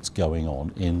context of what's going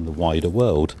on in the wider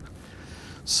world.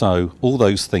 So all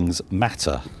those things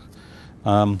matter.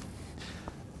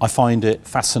 I find it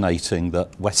fascinating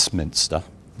that Westminster,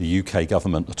 the UK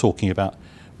government, are talking about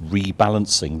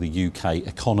rebalancing the UK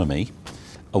economy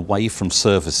away from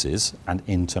services and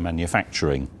into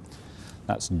manufacturing.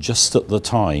 That's just at the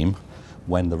time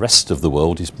when the rest of the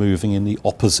world is moving in the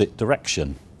opposite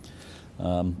direction.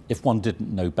 If one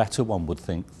didn't know better, one would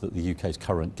think that the UK's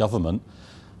current government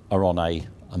are on a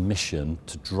mission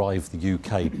to drive the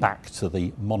UK back to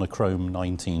the monochrome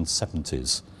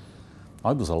 1970s.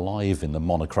 I was alive in the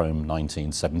monochrome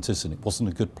 1970s and it wasn't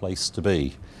a good place to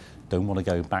be. Don't want to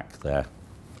go back there.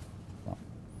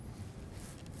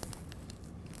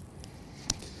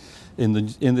 In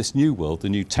this new world, the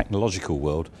new technological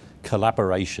world,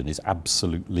 collaboration is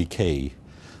absolutely key.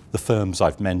 The firms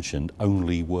I've mentioned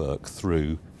only work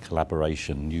through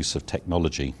collaboration and use of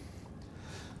technology.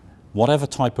 Whatever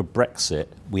type of Brexit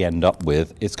we end up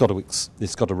with, it's got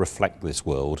to reflect this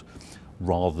world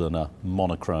rather than a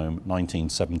monochrome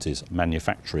 1970s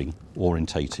manufacturing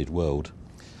orientated world.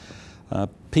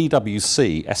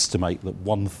 PwC estimate that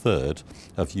 1/3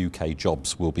 of UK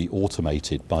jobs will be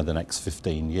automated by the next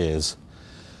 15 years.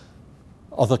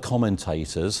 Other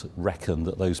commentators reckon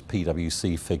that those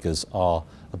PwC figures are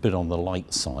a bit on the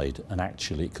light side, and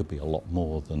actually it could be a lot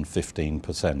more than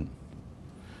 15%,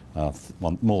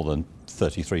 more than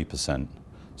 33%.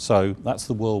 So that's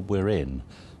the world we're in.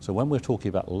 So when we're talking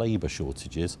about labour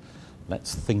shortages,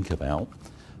 let's think about,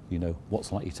 you know,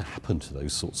 what's likely to happen to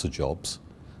those sorts of jobs,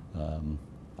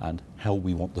 and how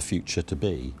we want the future to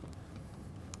be.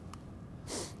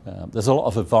 There's a lot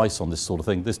of advice on this sort of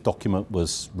thing. This document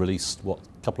was released, a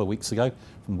couple of weeks ago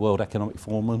from World Economic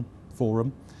Forum,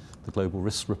 the Global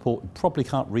Risks Report. You probably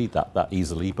can't read that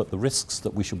easily, but the risks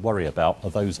that we should worry about are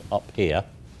those up here.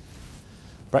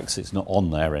 Brexit's not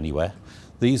on there anywhere.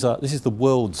 This is the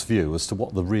world's view as to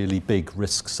what the really big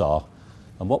risks are.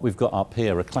 And what we've got up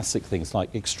here are classic things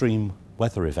like extreme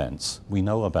weather events. We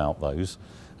know about those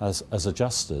as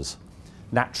adjusters.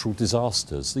 Natural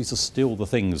disasters. These are still the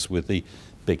things with the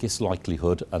biggest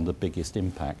likelihood and the biggest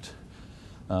impact.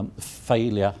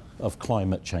 Failure of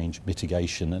climate change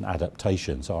mitigation and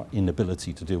adaptation, so our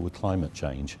inability to deal with climate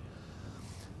change.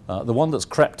 The one that's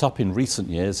crept up in recent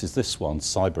years is this one,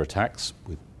 cyber attacks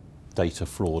with data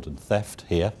fraud and theft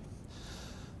here.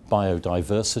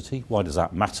 Biodiversity, why does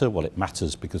that matter? Well, it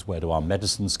matters because where do our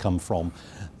medicines come from?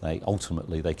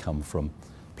 Ultimately, they come from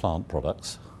plant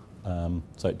products.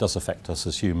 So it does affect us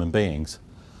as human beings.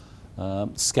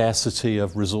 Scarcity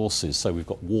of resources, so we've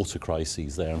got water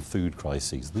crises there and food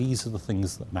crises. These are the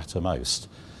things that matter most.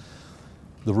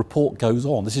 The report goes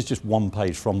on, this is just one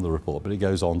page from the report, but it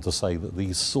goes on to say that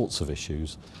these sorts of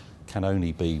issues can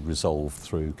only be resolved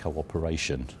through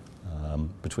cooperation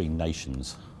between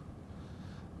nations.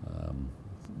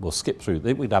 We'll skip through,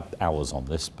 we'd have hours on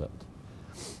this, but...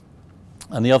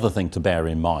 And the other thing to bear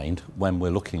in mind when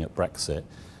we're looking at Brexit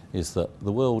is that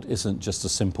the world isn't just a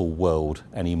simple world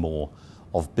anymore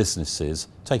of businesses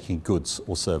taking goods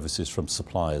or services from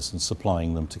suppliers and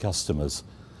supplying them to customers.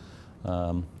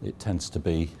 It tends to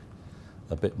be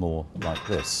a bit more like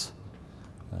this.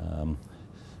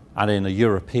 And in a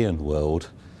European world,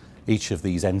 each of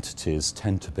these entities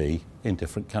tend to be in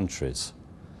different countries.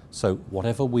 So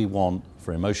whatever we want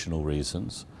for emotional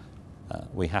reasons,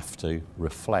 we have to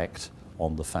reflect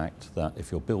on the fact that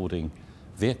if you're building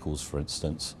vehicles, for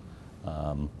instance,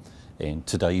 in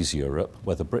today's Europe,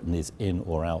 whether Britain is in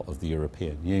or out of the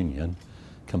European Union,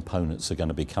 components are going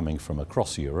to be coming from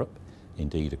across Europe,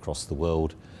 indeed across the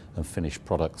world, and finished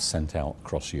products sent out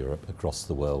across Europe, across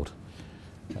the world.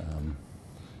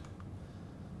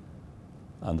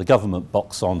 And the government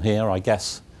box on here, I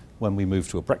guess, when we move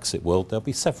to a Brexit world, there'll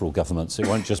be several governments. It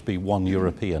won't just be one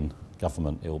European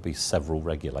government, it will be several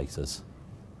regulators.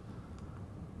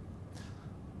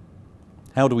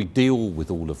 How do we deal with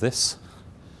all of this?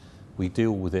 We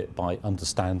deal with it by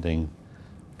understanding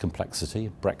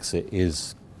complexity. Brexit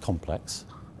is complex.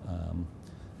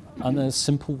 And there's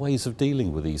simple ways of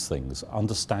dealing with these things.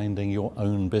 Understanding your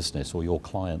own business or your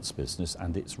client's business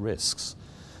and its risks.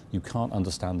 You can't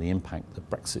understand the impact that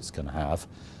Brexit's going to have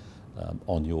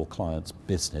on your client's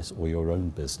business or your own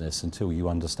business until you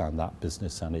understand that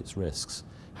business and its risks.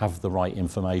 Have the right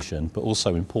information, but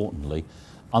also importantly,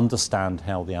 understand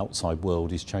how the outside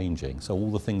world is changing. So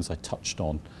all the things I touched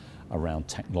on around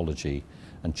technology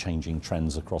and changing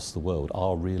trends across the world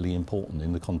are really important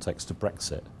in the context of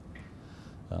Brexit.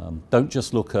 Don't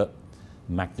just look at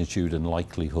magnitude and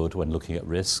likelihood when looking at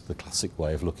risk, the classic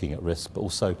way of looking at risk, but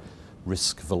also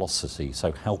risk velocity.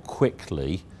 So how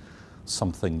quickly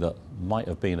something that might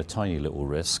have been a tiny little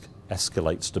risk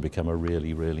escalates to become a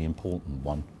really, really important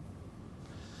one.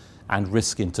 And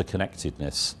risk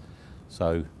interconnectedness.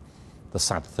 So the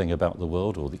sad thing about the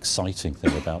world, or the exciting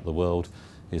thing about the world,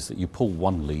 is that you pull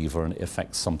one lever and it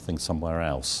affects something somewhere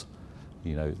else.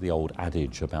 You know, the old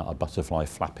adage about a butterfly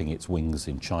flapping its wings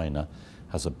in China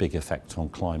has a big effect on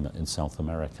climate in South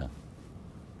America.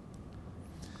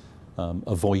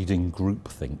 Avoiding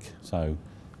groupthink, so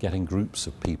getting groups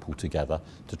of people together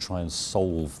to try and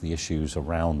solve the issues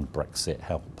around Brexit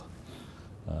help.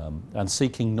 And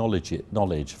seeking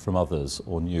knowledge from others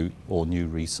or new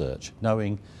research,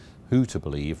 knowing who to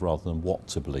believe rather than what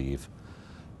to believe.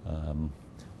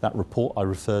 That report I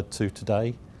referred to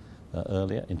today,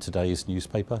 earlier in today's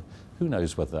newspaper, who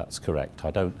knows whether that's correct? I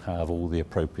don't have all the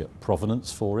appropriate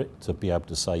provenance for it to be able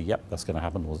to say, yep, that's going to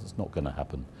happen or it's not going to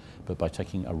happen. But by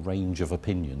taking a range of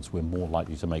opinions, we're more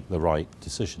likely to make the right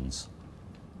decisions.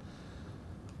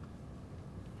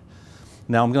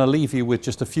 Now I'm going to leave you with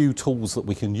just a few tools that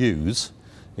we can use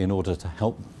in order to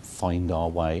help find our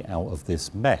way out of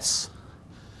this mess.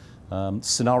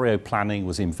 Scenario planning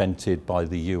was invented by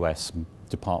the US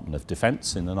Department of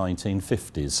Defense in the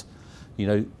 1950s. You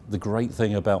know, the great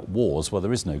thing about wars, well,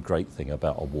 there is no great thing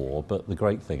about a war, but the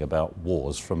great thing about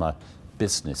wars from a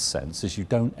business sense is you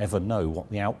don't ever know what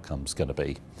the outcome's going to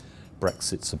be.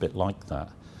 Brexit's a bit like that.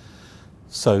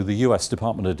 So the US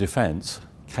Department of Defense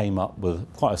came up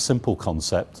with quite a simple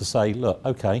concept to say, look,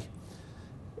 okay,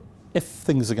 if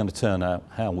things are going to turn out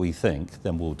how we think,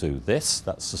 then we'll do this.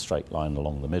 That's the straight line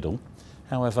along the middle.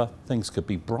 However, things could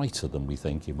be brighter than we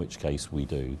think, in which case we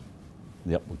do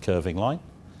the upward curving line.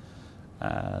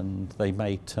 And they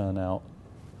may turn out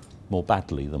more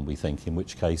badly than we think, in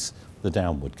which case the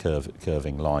downward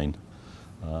curving line.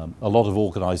 A lot of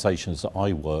organisations that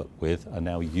I work with are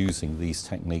now using these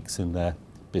techniques in their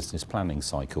business planning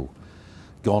cycle.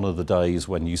 Gone are the days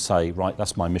when you say, right,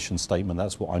 that's my mission statement,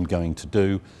 that's what I'm going to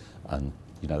do, and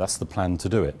you know, that's the plan to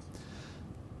do it.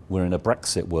 We're in a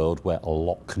Brexit world where a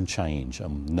lot can change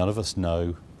and none of us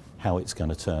know how it's going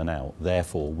to turn out.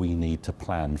 Therefore, we need to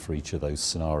plan for each of those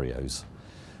scenarios.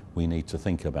 We need to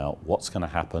think about what's going to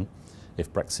happen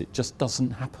if Brexit just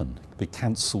doesn't happen, be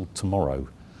cancelled tomorrow.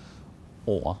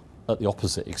 Or, at the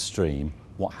opposite extreme,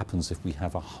 what happens if we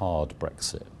have a hard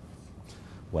Brexit,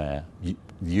 where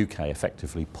the UK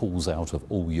effectively pulls out of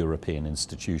all European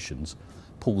institutions,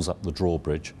 pulls up the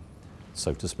drawbridge,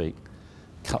 so to speak,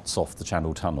 cuts off the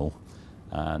Channel Tunnel,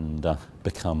 and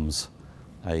becomes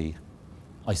a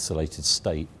isolated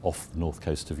state off the north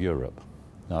coast of Europe.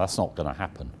 Now that's not going to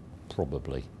happen,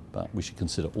 probably, but we should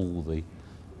consider all the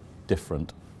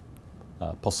different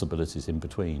possibilities in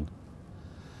between.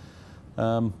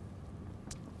 One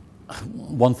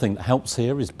thing that helps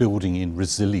here is building in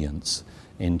resilience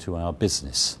into our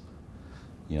business.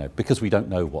 You know, because we don't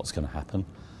know what's going to happen,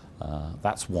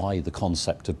 that's why the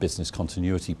concept of business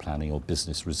continuity planning or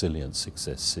business resilience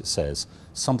exists. It says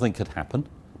something could happen,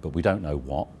 but we don't know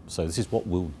what, so this is what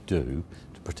we'll do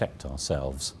to protect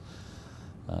ourselves.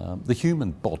 The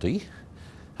human body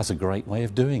has a great way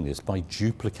of doing this by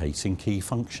duplicating key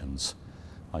functions.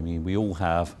 I mean, we all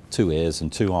have 2 ears and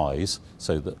 2 eyes,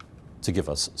 so that to give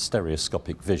us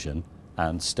stereoscopic vision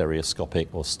and stereoscopic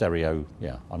or stereo,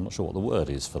 I'm not sure what the word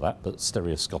is for that, but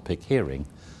stereoscopic hearing,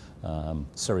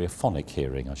 stereophonic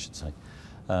hearing, I should say.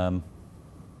 But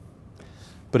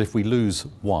if we lose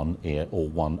 1 ear or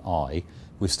 1 eye,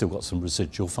 we've still got some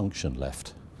residual function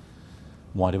left.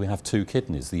 Why do we have 2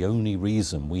 kidneys? The only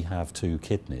reason we have 2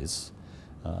 kidneys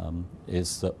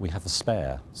is that we have a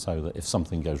spare, so that if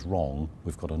something goes wrong,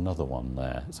 we've got another one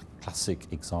there. It's a classic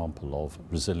example of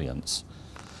resilience.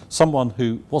 Someone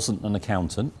who wasn't an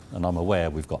accountant, and I'm aware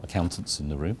we've got accountants in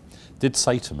the room, did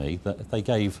say to me that if they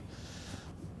gave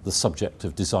the subject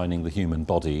of designing the human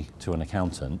body to an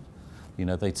accountant, you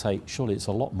know, they'd say, surely it's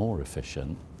a lot more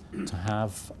efficient to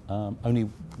have only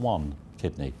 1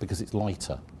 kidney because it's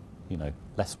lighter, you know,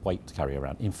 less weight to carry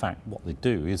around. In fact, what they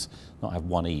do is not have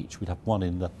 1 each. We'd have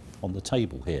 1 on the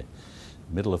table here,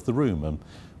 middle of the room, and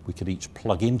we could each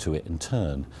plug into it and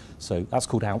turn. So that's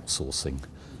called outsourcing.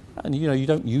 And you know, you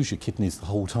don't use your kidneys the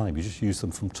whole time, you just use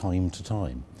them from time to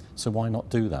time. So why not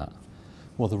do that?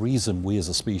 Well, the reason we as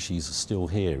a species are still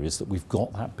here is that we've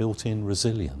got that built-in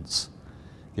resilience.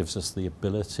 It gives us the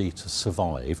ability to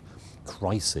survive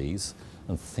crises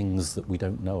and things that we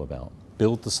don't know about.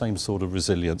 Build the same sort of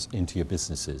resilience into your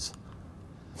businesses.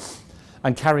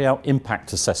 And carry out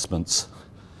impact assessments.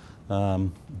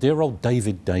 Dear old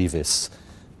David Davis.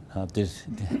 Did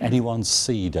anyone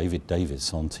see David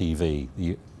Davis on TV,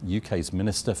 the UK's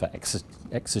Minister for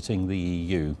exiting the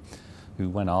EU, who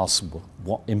when asked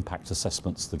what impact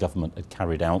assessments the government had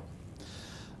carried out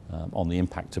on the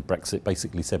impact of Brexit,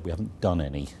 basically said we haven't done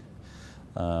any.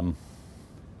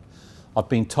 I've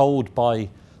been told by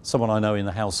someone I know in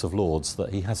the House of Lords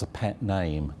that he has a pet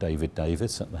name, David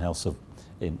Davis, at the House of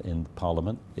in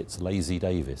Parliament. It's Lazy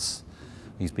Davis.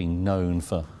 He's been known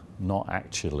for not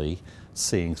actually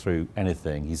seeing through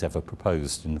anything he's ever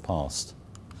proposed in the past,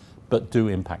 but do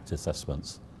impact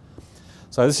assessments.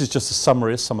 So this is just a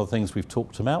summary of some of the things we've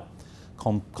talked about.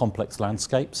 Complex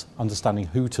landscapes, understanding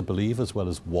who to believe as well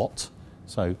as what,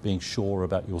 so being sure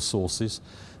about your sources.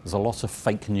 There's a lot of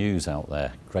fake news out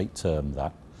there, great term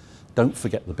that. Don't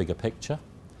forget the bigger picture.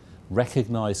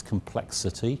 Recognise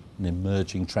complexity and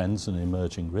emerging trends and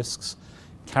emerging risks.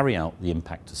 Carry out the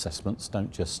impact assessments,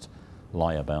 don't just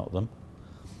lie about them.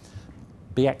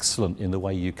 Be excellent in the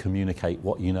way you communicate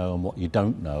what you know and what you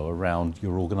don't know around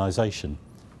your organisation.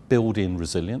 Build in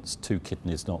resilience, 2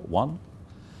 kidneys, not 1.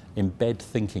 Embed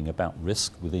thinking about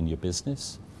risk within your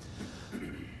business.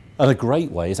 And a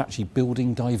great way is actually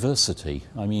building diversity.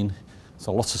 I mean, there's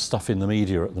a lot of stuff in the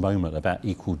media at the moment about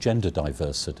equal gender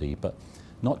diversity, but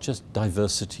not just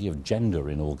diversity of gender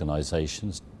in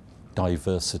organisations,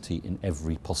 diversity in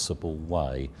every possible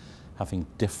way. Having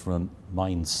different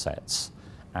mindsets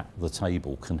at the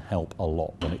table can help a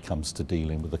lot when it comes to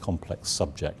dealing with a complex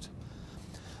subject.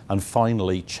 And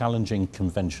finally, challenging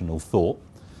conventional thought,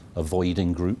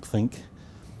 avoiding groupthink,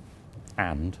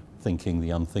 and thinking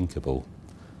the unthinkable.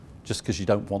 Just because you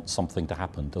don't want something to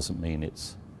happen doesn't mean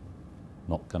it's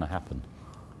not going to happen.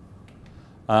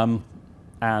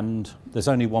 And there's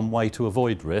only one way to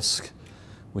avoid risk,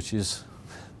 which is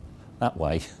that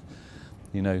way.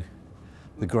 You know,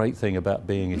 the great thing about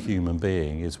being a human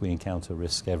being is we encounter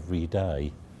risk every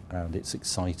day, and it's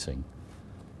exciting.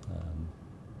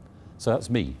 So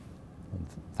that's me. And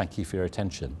thank you for your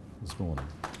attention this morning.